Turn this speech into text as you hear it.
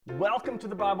Welcome to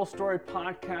the Bible Story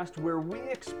Podcast, where we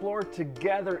explore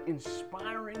together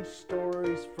inspiring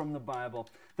stories from the Bible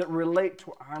that relate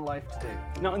to our life today.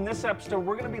 Now, in this episode,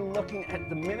 we're going to be looking at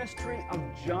the ministry of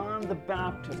John the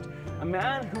Baptist, a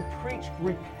man who preached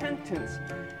repentance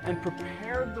and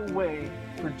prepared the way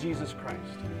for Jesus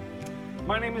Christ.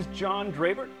 My name is John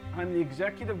Drabert. I'm the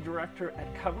Executive Director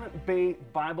at Covenant Bay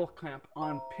Bible Camp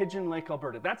on Pigeon Lake,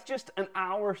 Alberta. That's just an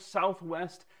hour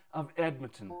southwest of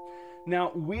Edmonton.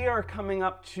 Now, we are coming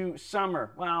up to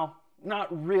summer. Well,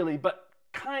 not really, but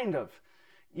kind of.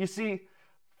 You see,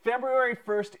 February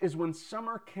 1st is when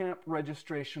summer camp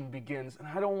registration begins, and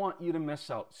I don't want you to miss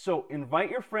out. So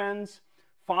invite your friends,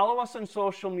 follow us on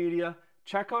social media,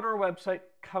 check out our website,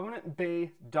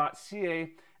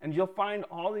 covenantbay.ca, and you'll find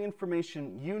all the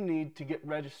information you need to get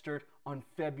registered on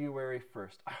February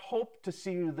 1st. I hope to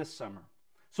see you this summer.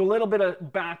 So a little bit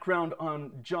of background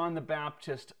on John the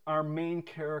Baptist, our main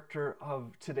character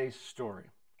of today's story.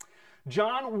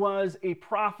 John was a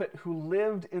prophet who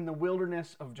lived in the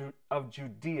wilderness of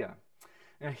Judea.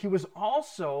 And he was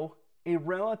also a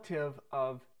relative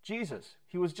of Jesus.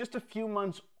 He was just a few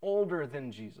months older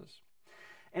than Jesus.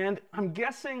 And I'm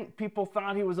guessing people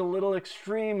thought he was a little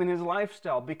extreme in his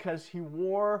lifestyle because he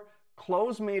wore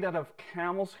clothes made out of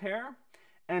camel's hair,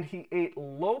 and he ate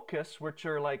locusts, which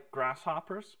are like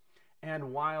grasshoppers,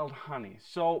 and wild honey.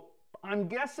 So I'm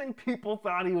guessing people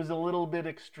thought he was a little bit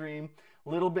extreme, a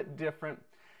little bit different.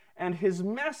 And his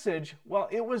message, well,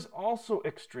 it was also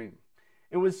extreme.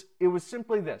 It was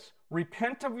simply this: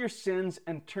 repent of your sins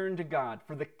and turn to God,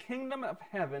 for the kingdom of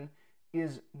heaven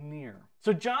is near.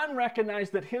 So John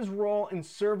recognized that his role in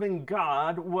serving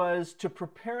God was to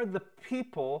prepare the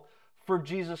people for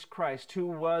Jesus Christ, who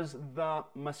was the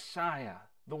Messiah,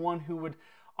 the one who would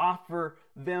offer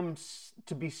them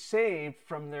to be saved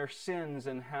from their sins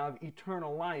and have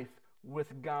eternal life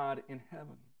with God in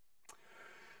heaven.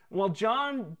 Well,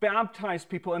 John baptized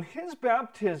people, and his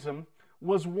baptism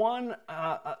was one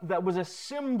that was a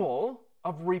symbol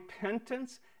of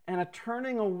repentance and a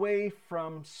turning away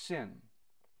from sin.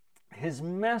 His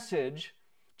message,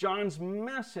 John's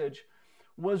message,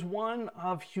 was one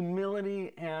of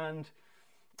humility and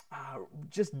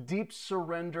just deep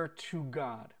surrender to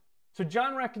God. So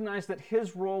John recognized that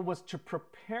his role was to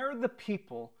prepare the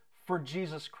people for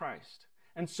Jesus Christ.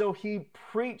 And so he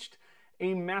preached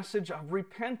a message of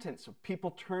repentance, of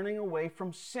people turning away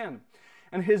from sin.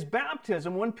 And his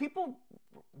baptism, when people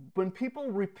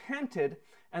repented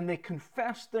and they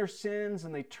confessed their sins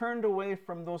and they turned away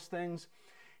from those things,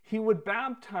 he would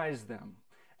baptize them.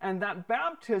 And that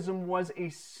baptism was a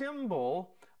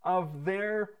symbol of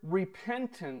their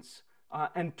repentance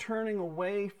and turning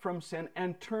away from sin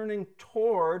and turning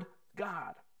toward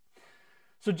God.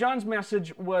 So John's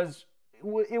message was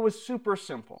super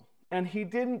simple, and he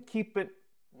didn't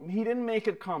make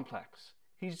it complex.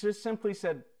 He just simply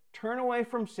said, turn away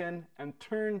from sin and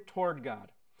turn toward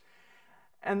God.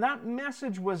 And that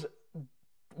message was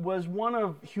one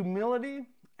of humility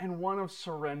and one of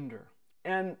surrender.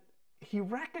 And he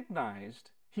recognized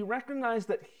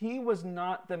that he was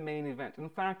not the main event. In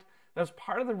fact, that's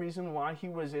part of the reason why he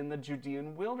was in the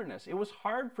Judean wilderness. It was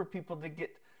hard for people to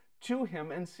get to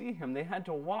him and see him. They had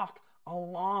to walk a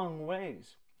long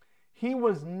ways. He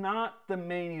was not the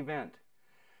main event.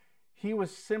 He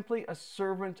was simply a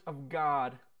servant of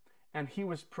God, and he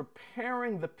was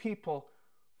preparing the people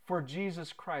for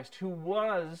Jesus Christ, who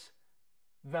was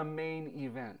the main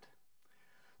event.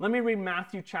 Let me read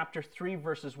Matthew chapter 3,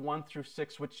 verses 1 through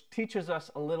 6, which teaches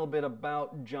us a little bit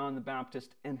about John the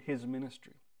Baptist and his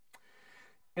ministry.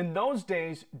 In those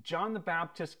days, John the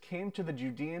Baptist came to the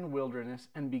Judean wilderness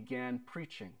and began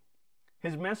preaching.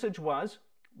 His message was,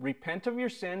 repent of your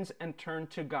sins and turn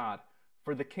to God,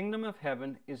 for the kingdom of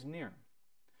heaven is near.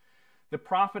 The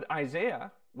prophet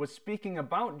Isaiah was speaking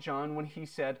about John when he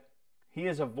said, he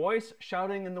is a voice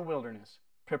shouting in the wilderness,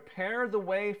 prepare the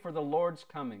way for the Lord's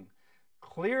coming.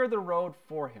 Clear the road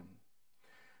for him.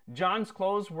 John's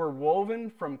clothes were woven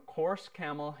from coarse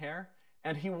camel hair,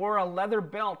 and he wore a leather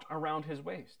belt around his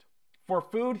waist. For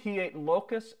food, he ate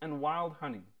locusts and wild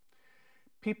honey.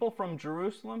 People from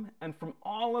Jerusalem and from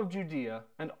all of Judea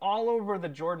and all over the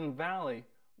Jordan Valley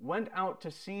went out to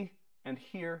see and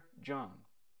hear John.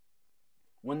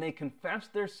 When they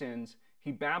confessed their sins,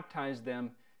 he baptized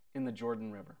them in the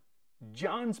Jordan River.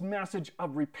 John's message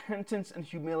of repentance and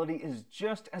humility is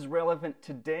just as relevant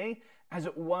today as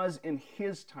it was in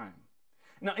his time.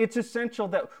 Now, it's essential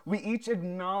that we each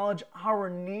acknowledge our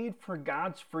need for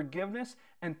God's forgiveness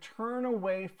and turn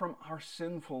away from our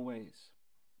sinful ways.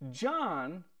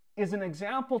 John is an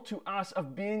example to us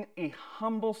of being a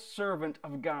humble servant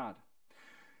of God.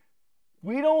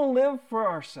 We don't live for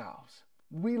ourselves.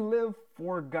 We live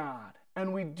for God.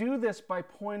 And we do this by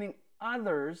pointing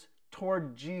others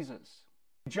toward Jesus.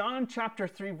 John chapter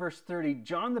 3, verse 30,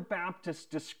 John the Baptist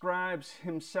describes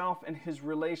himself and his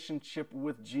relationship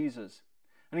with Jesus.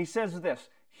 And he says this,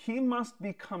 "He must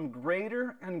become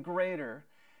greater and greater,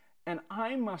 and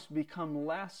I must become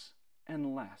less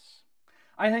and less."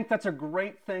 I think that's a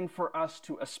great thing for us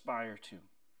to aspire to.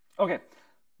 Okay,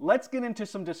 let's get into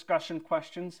some discussion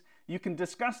questions. You can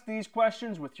discuss these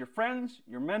questions with your friends,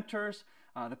 your mentors,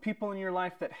 the people in your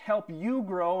life that help you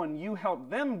grow and you help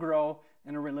them grow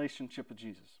in a relationship with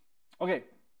Jesus. Okay,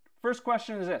 first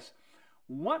question is this.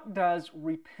 What does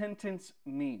repentance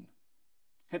mean?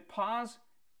 Hit pause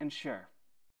and share.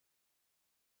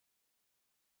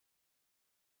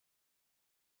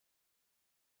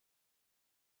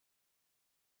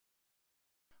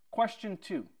 Question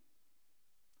 2.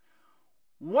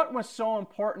 What was so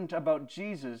important about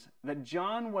Jesus that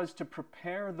John was to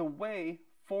prepare the way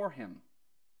for him?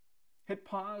 Hit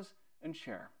pause and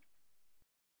share.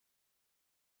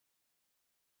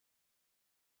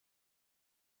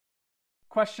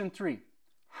 Question 3.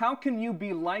 How can you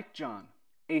be like John,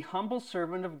 a humble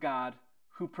servant of God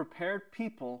who prepared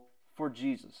people for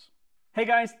Jesus? Hey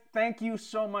guys, thank you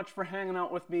so much for hanging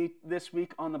out with me this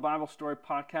week on the Bible Story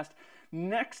Podcast.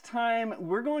 Next time,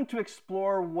 we're going to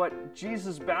explore what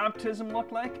Jesus' baptism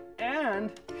looked like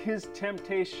and his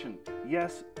temptation.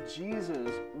 Yes, Jesus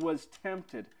was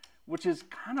tempted, which is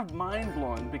kind of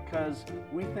mind-blowing because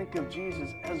we think of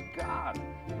Jesus as God,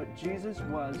 but Jesus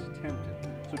was tempted.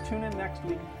 So tune in next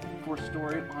week for a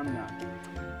story on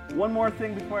that. One more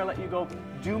thing before I let you go,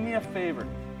 do me a favor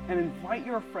and invite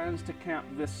your friends to camp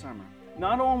this summer.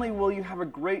 Not only will you have a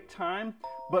great time,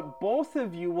 but both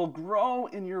of you will grow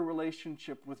in your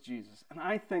relationship with Jesus. And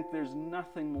I think there's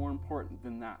nothing more important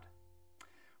than that.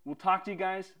 We'll talk to you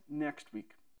guys next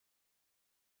week.